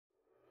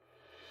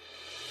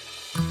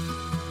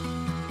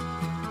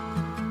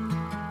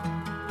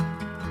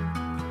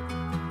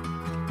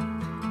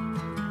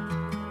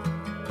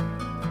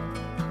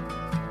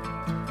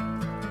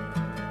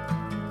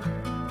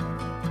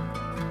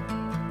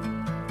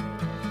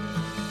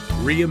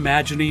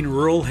Reimagining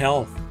Rural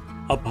Health,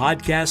 a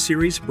podcast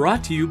series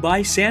brought to you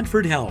by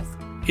Sanford Health.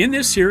 In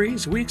this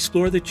series, we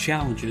explore the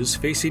challenges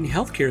facing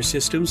healthcare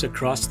systems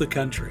across the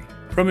country,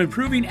 from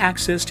improving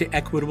access to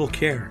equitable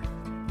care,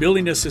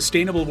 building a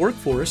sustainable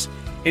workforce,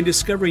 and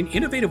discovering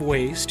innovative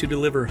ways to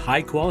deliver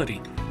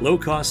high-quality,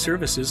 low-cost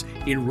services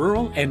in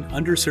rural and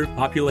underserved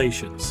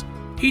populations.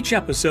 Each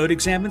episode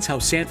examines how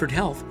Sanford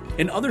Health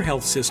and other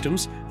health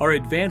systems are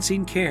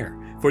advancing care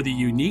for the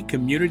unique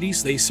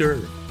communities they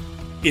serve.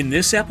 In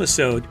this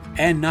episode,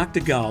 Ann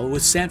Noctegal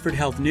with Sanford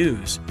Health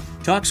News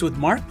talks with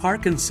Mark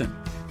Parkinson,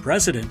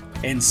 President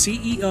and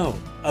CEO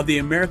of the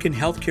American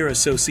Healthcare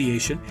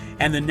Association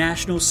and the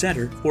National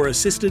Center for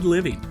Assisted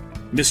Living.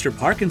 Mr.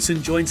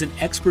 Parkinson joins an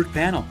expert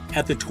panel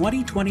at the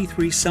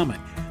 2023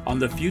 Summit on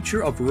the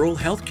future of rural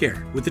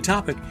healthcare with the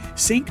topic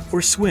Sink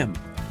or Swim,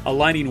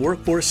 aligning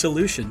workforce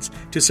solutions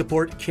to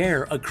support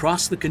care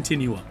across the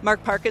continuum.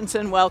 Mark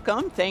Parkinson,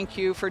 welcome. Thank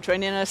you for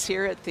joining us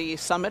here at the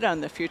Summit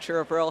on the future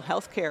of rural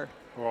healthcare.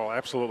 Well,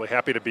 absolutely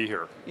happy to be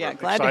here. Yeah,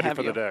 glad to have you. Excited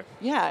for the day.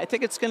 Yeah, I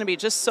think it's going to be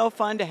just so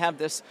fun to have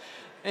this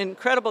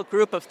incredible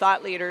group of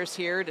thought leaders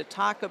here to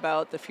talk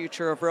about the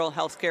future of rural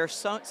healthcare,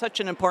 such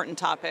an important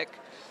topic.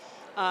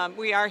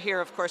 We are here,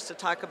 of course, to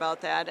talk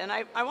about that. And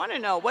I want to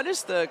know, what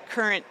is the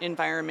current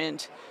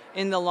environment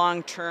in the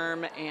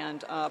long-term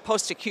and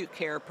post-acute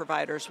care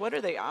providers? What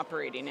are they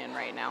operating in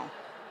right now?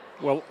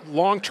 Well,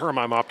 long-term,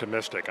 I'm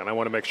optimistic, and I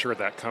want to make sure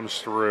that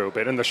comes through.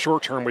 But in the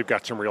short term, we've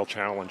got some real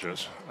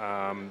challenges.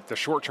 The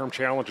short-term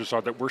challenges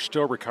are that we're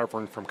still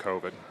recovering from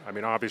COVID. I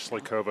mean,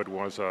 obviously, COVID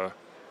was a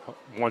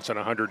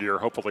once-in-a-100-year,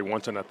 hopefully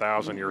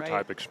once-in-a-1,000-year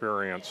type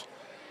experience.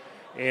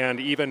 And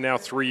even now,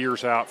 3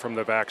 years out from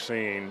the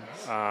vaccine,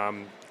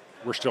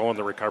 we're still in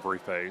the recovery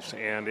phase.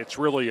 And it's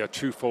really a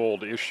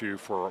twofold issue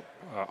for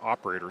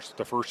operators.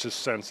 The first is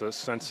census.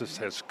 Census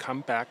has come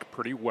back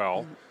pretty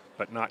well,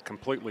 but not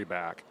completely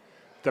back.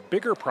 The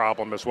bigger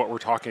problem is what we're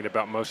talking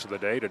about most of the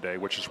day today,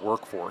 which is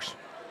workforce.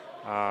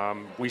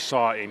 We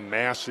saw a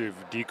massive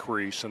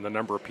decrease in the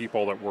number of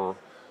people that were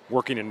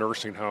working in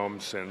nursing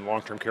homes and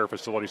long-term care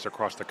facilities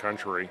across the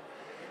country.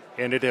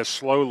 And it has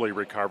slowly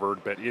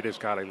recovered, but it has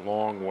got a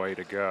long way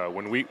to go.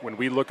 When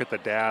we look at the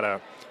data,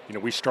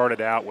 we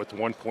started out with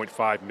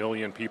 1.5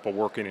 million people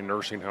working in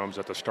nursing homes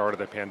at the start of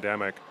the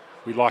pandemic.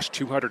 We lost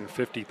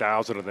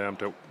 250,000 of them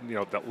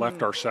that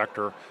left our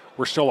sector.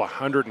 We're still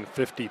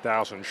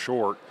 150,000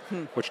 short,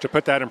 which, to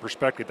put that in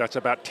perspective, that's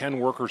about 10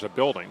 workers a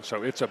building.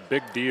 So it's a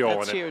big deal,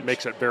 that's and huge. It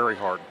makes it very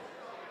hard.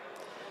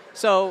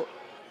 So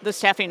the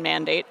staffing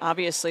mandate,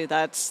 obviously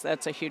that's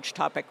a huge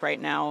topic right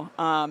now.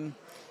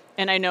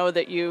 And I know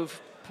that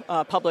you've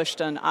published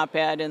an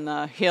op-ed in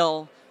the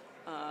Hill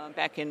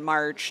back in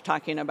March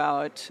talking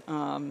about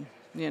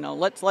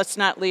let's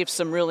not leave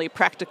some really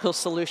practical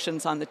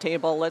solutions on the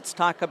table. Let's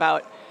talk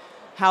about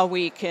how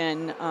we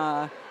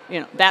can,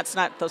 that's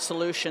not the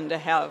solution to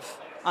have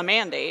a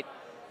mandate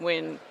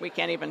when we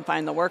can't even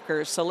find the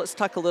workers. So let's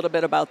talk a little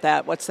bit about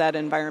that. What's that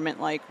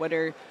environment like? What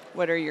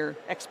are your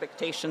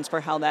expectations for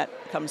how that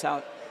comes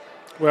out?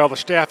 Well, the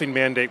staffing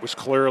mandate was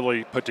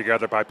clearly put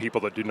together by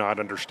people that do not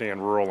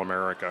understand rural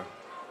America,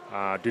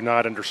 do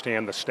not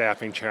understand the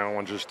staffing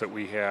challenges that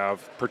we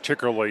have,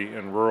 particularly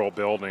in rural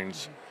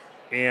buildings.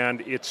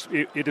 And it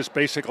is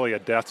basically a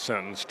death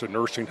sentence to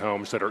nursing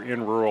homes that are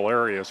in rural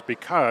areas,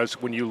 because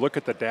when you look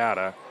at the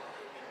data,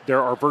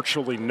 there are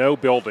virtually no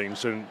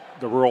buildings in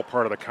the rural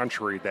part of the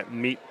country that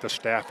meet the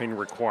staffing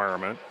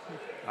requirement.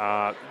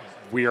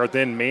 We are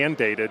then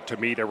mandated to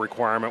meet a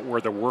requirement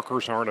where the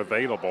workers aren't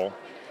available.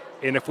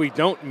 And if we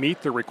don't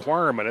meet the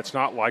requirement, it's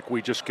not like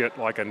we just get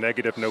like a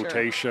negative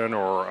notation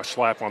or a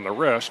slap on the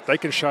wrist. They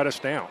can shut us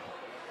down.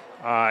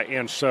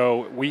 And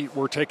so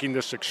we're taking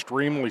this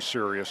extremely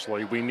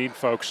seriously. We need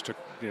folks to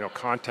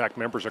contact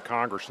members of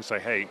Congress and say,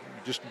 hey,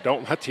 just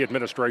don't let the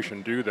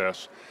administration do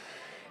this.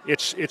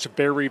 It's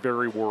very,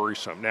 very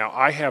worrisome. Now,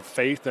 I have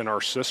faith in our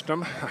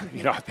system.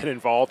 I've been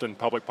involved in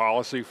public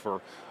policy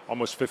for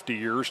almost 50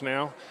 years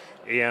now,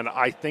 and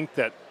I think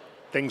that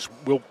things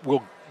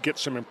will get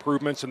some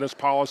improvements in this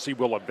policy.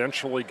 We'll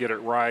eventually get it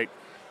right,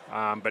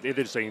 but it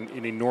is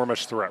an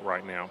enormous threat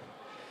right now.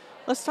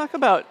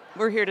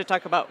 We're here to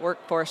talk about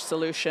workforce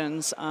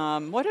solutions.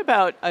 What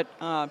about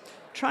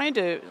trying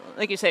to,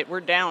 like you say, we're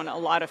down a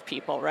lot of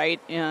people, right,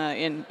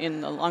 in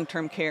the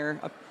long-term care,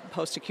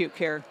 post-acute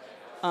care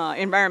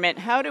environment.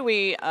 How do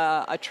we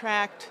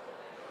attract,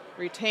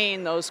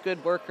 retain those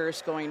good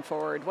workers going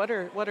forward? What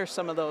are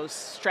some of those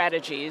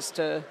strategies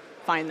to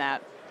find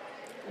that?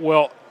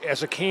 Well,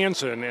 as a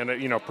Kansan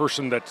and a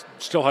person that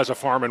still has a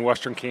farm in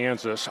western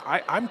Kansas,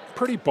 I'm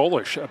pretty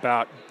bullish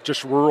about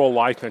just rural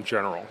life in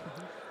general.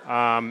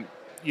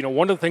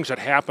 One of the things that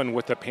happened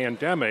with the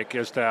pandemic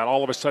is that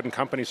all of a sudden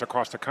companies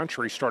across the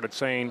country started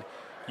saying,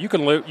 you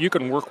can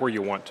work where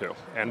you want to,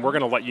 and we're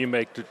going to let you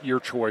make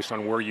your choice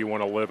on where you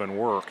want to live and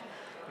work.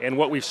 And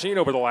what we've seen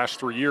over the last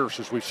 3 years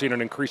is we've seen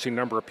an increasing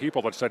number of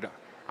people that said,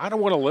 I don't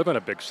want to live in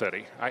a big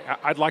city.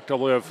 I'd like to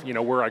live,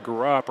 where I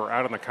grew up or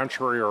out in the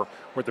country or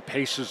where the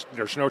pace is,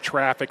 there's no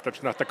traffic,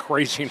 there's not the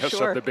craziness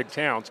of the big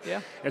towns.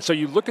 Yeah. And so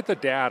you look at the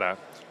data,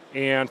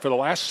 And for the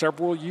last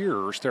several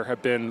years, there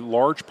have been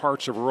large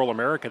parts of rural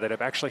America that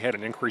have actually had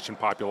an increase in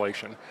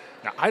population.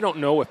 Now, I don't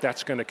know if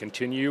that's going to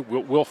continue.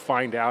 We'll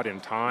find out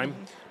in time,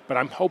 but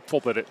I'm hopeful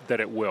that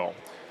it will.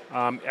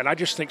 And I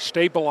just think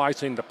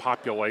stabilizing the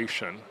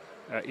population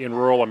in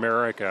rural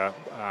America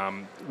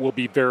will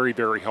be very,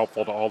 very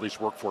helpful to all these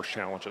workforce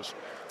challenges.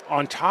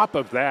 On top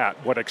of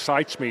that, what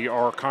excites me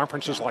are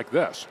conferences like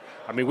this.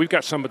 I mean, we've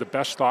got some of the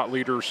best thought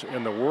leaders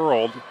in the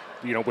world,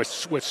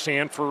 with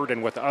Sanford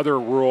and with other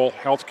rural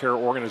healthcare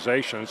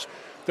organizations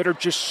that are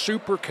just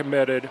super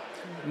committed,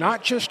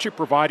 not just to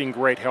providing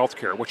great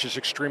healthcare, which is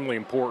extremely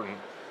important,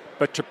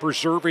 but to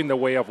preserving the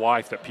way of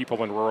life that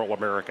people in rural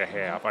America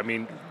have. I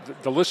mean,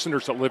 the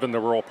listeners that live in the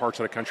rural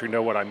parts of the country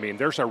know what I mean.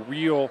 There's a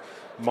real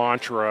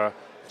mantra,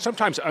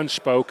 sometimes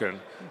unspoken,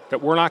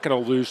 that we're not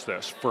going to lose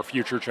this for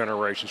future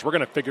generations. We're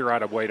going to figure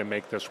out a way to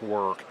make this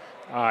work.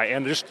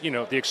 And just,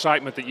 the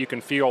excitement that you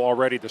can feel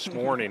already this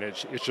morning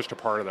is just a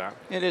part of that.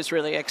 It is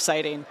really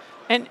exciting.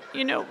 And,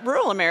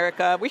 rural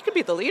America, we could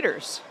be the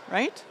leaders,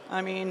 right?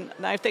 I mean,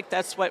 I think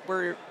that's what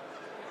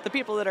the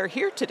people that are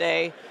here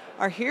today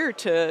are here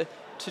to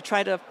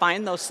try to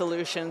find those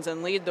solutions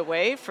and lead the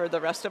way for the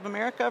rest of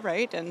America,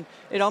 right? And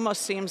it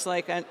almost seems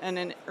like, in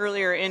an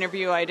earlier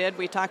interview I did,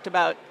 we talked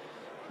about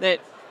that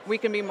we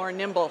can be more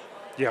nimble.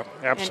 Yeah,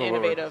 absolutely. And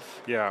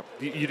innovative. Yeah,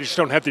 you just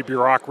don't have the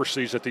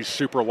bureaucracies that these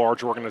super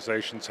large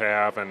organizations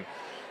have, and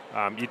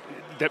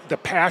the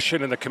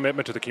passion and the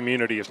commitment to the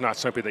community is not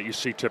something that you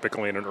see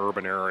typically in an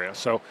urban area.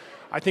 So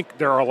I think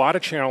there are a lot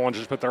of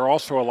challenges, but there are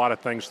also a lot of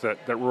things that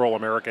rural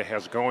America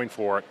has going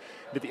for it.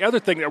 But the other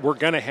thing that we're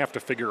going to have to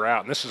figure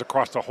out, and this is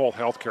across the whole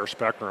healthcare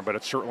spectrum, but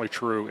it's certainly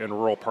true in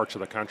rural parts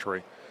of the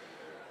country,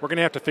 we're going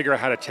to have to figure out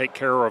how to take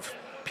care of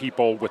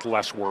people with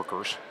less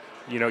workers.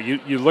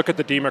 You look at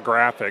the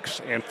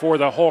demographics, and for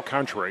the whole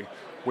country,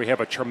 we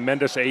have a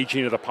tremendous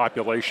aging of the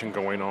population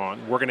going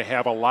on. We're going to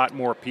have a lot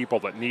more people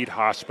that need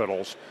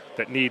hospitals,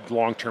 that need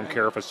long-term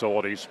care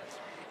facilities,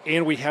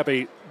 and we have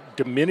a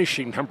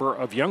diminishing number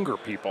of younger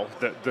people.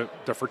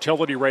 The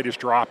fertility rate is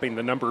dropping.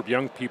 The number of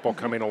young people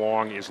coming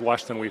along is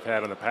less than we've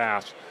had in the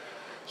past.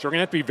 So we're going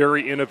to have to be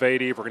very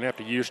innovative. We're going to have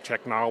to use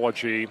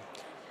technology.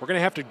 We're going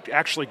to have to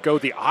actually go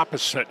the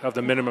opposite of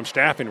the minimum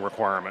staffing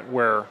requirement,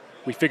 where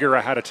we figure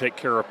out how to take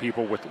care of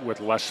people with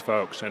less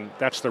folks, and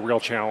that's the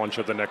real challenge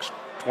of the next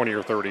 20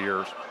 or 30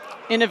 years.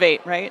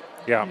 Innovate, right?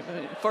 Yeah.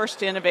 Forced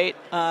to innovate,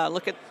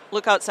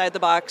 look outside the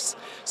box.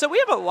 So we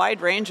have a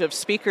wide range of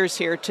speakers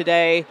here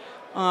today.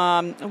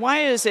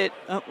 Why is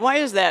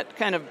that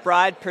kind of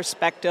broad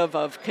perspective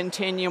of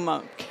continuum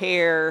of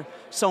care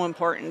so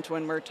important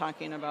when we're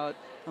talking about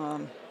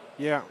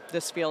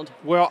this field?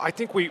 Well, I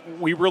think we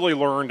really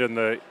learned in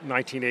the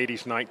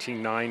 1980s,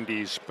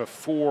 1990s,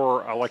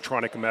 before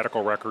electronic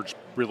medical records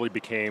really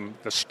became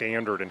the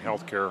standard in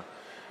healthcare,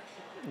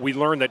 we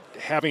learned that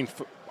having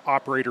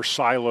operators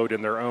siloed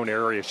in their own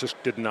areas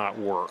just did not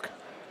work.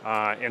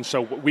 And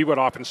so we would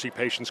often see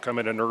patients come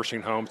into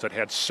nursing homes that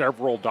had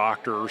several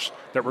doctors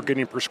that were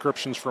getting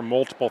prescriptions from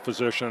multiple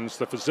physicians.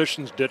 The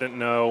physicians didn't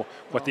know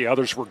what the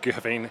others were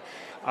giving,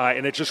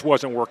 and it just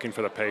wasn't working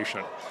for the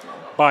patient.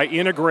 By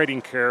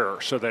integrating care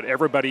so that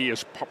everybody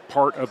is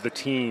part of the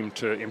team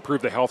to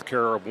improve the health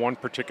care of one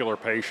particular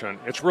patient,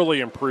 it's really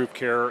improved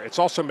care. It's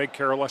also made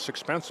care less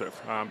expensive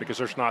because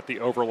there's not the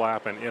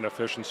overlap and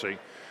inefficiency.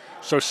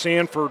 So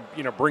Sanford,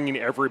 bringing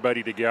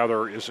everybody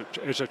together is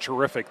a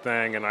terrific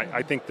thing, and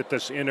I think that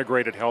this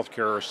integrated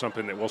healthcare is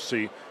something that we'll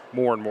see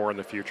more and more in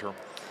the future.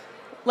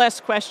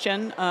 Last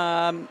question.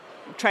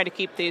 Try to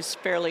keep these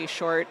fairly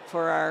short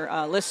for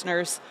our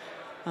listeners.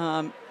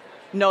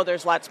 No,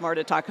 there's lots more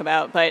to talk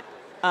about, but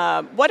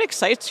what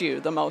excites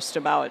you the most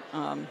about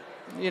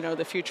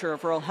the future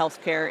of rural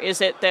healthcare? Is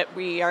it that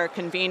we are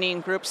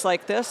convening groups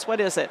like this? What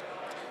is it?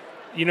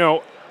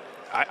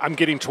 I'm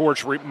getting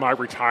towards my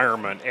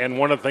retirement, and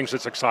one of the things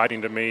that's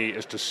exciting to me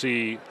is to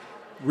see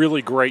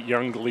really great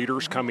young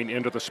leaders coming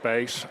into the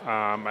space.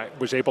 I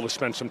was able to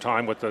spend some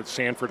time with the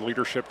Sanford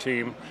leadership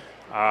team,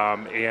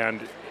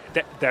 and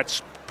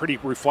that's pretty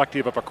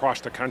reflective of across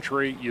the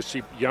country. You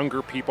see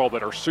younger people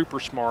that are super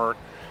smart,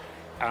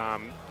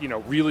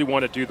 really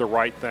want to do the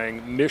right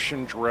thing,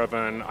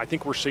 mission-driven. I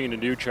think we're seeing a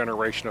new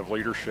generation of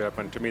leadership,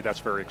 and to me that's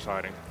very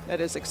exciting.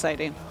 That is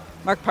exciting.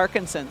 Mark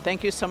Parkinson,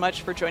 thank you so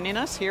much for joining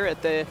us here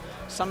at the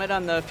Summit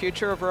on the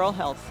Future of Rural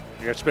Health.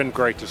 Yeah, it's been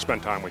great to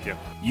spend time with you.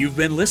 You've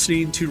been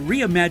listening to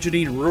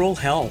Reimagining Rural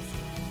Health,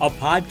 a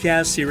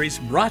podcast series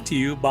brought to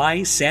you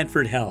by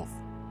Sanford Health.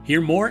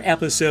 Hear more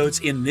episodes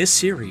in this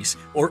series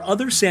or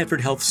other Sanford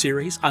Health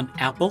series on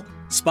Apple,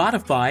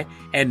 Spotify,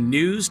 and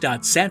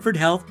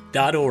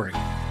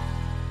news.sanfordhealth.org.